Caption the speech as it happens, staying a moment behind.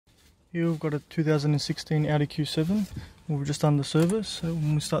Here we've got a 2016 Audi Q7. We've just done the service, so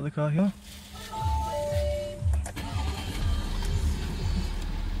when we start the car here,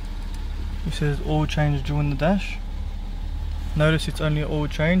 it says oil change due in the dash. Notice it's only oil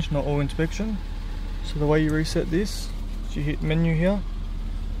change, not oil inspection. So the way you reset this is you hit menu here,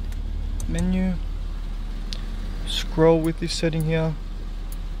 menu, scroll with this setting here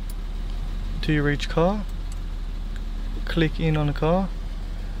till you reach car, click in on the car,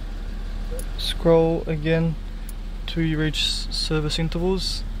 scroll again till you reach service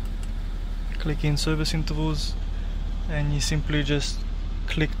intervals, click in service intervals, and you simply just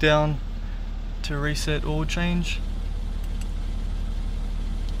click down to reset oil change.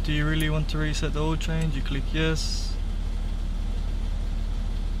 Do you really want to reset the oil change? You click yes.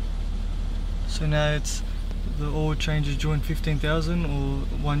 So now it's the oil change is due in 15,000 or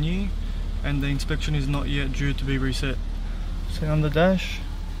 1 year, and the inspection is not yet due to be reset. So on the dash,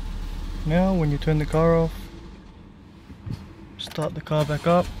 now when you turn the car off, start the car back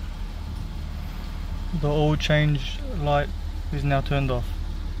up, the oil change light is now turned off.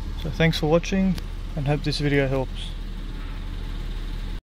 So thanks for watching and hope this video helps.